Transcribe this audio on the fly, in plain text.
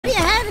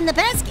in the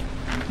basket?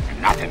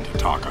 Nothing to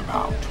talk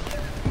about.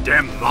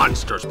 Them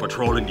monsters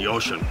patrolling the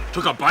ocean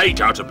took a bite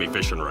out of me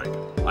fishing rig.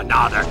 And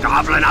now they're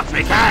gobbling up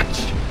me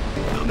catch.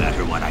 No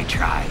matter what I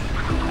try,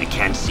 I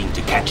can't seem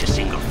to catch a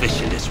single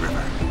fish in this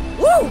river.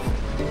 Woo!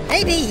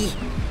 Maybe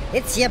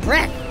it's your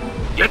breath.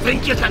 You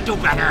think you can do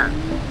better?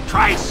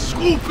 Try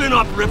scooping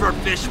up river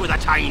fish with a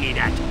tiny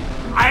net.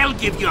 I'll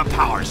give you a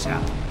power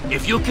cell.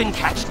 If you can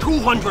catch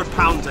 200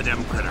 pounds of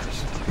them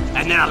critters.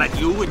 And then I'll let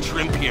you and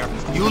Shrimp here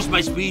use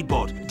my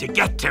speedboat to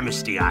get to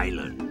Misty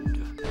Island.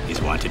 You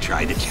want to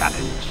try the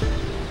challenge?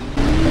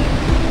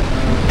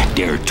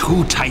 There are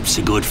two types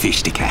of good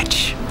fish to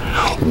catch.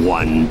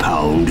 1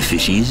 pound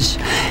fishies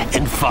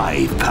and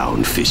 5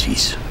 pound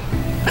fishies.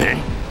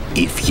 And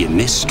if you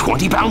miss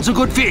 20 pounds of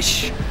good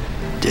fish,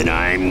 then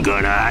I'm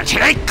gonna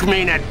take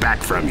me net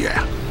back from you.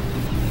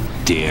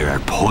 There are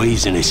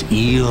poisonous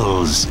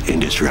eels in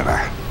this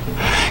river.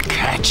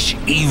 Catch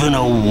even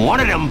one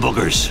of them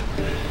boogers,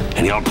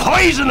 and you'll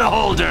poison the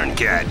whole darn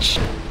catch.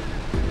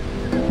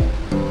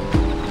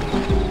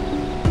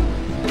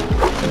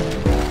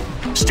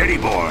 Steady,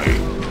 boy.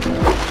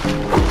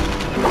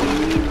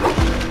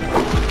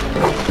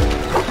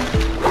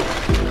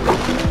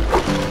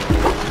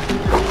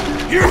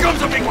 Here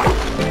comes a big one.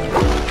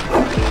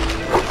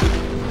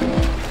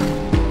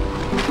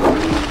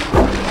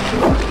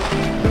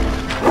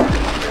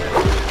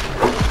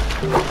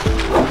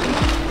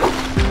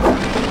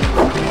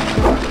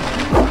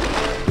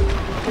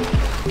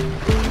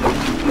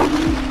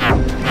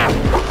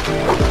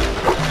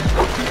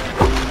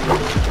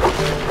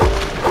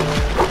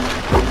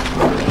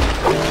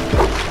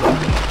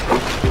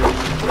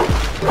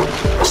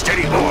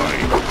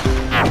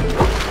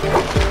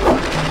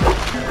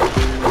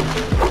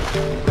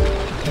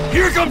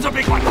 Here comes a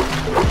big one!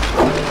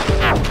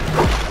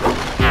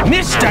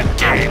 Missed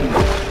again!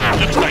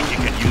 Looks like you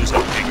could use a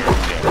bigger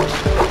fish.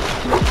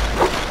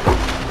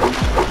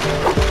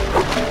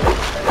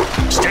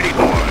 Steady,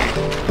 boy!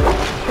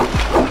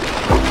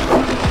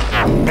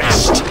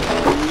 Missed!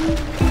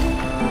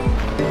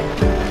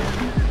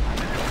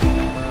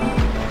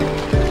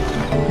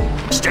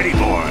 Steady,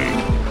 boy!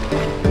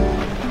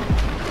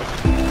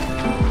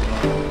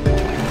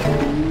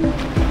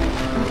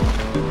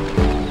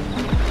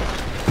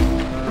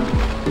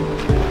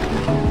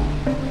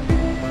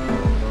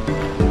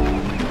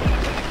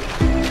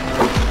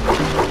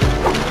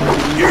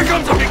 Here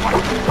comes a big one!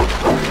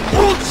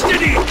 Hold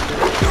steady!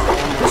 You're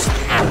almost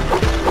there.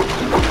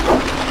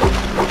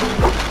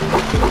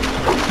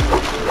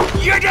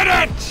 You did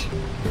it!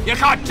 You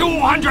caught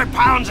 200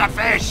 pounds of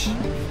fish!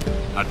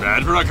 Not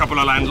bad for a couple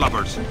of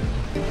landlubbers.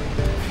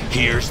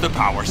 Here's the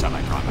power cell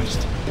I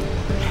promised.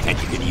 And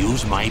you can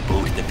use my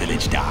boat at the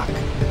village dock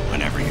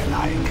whenever you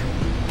like.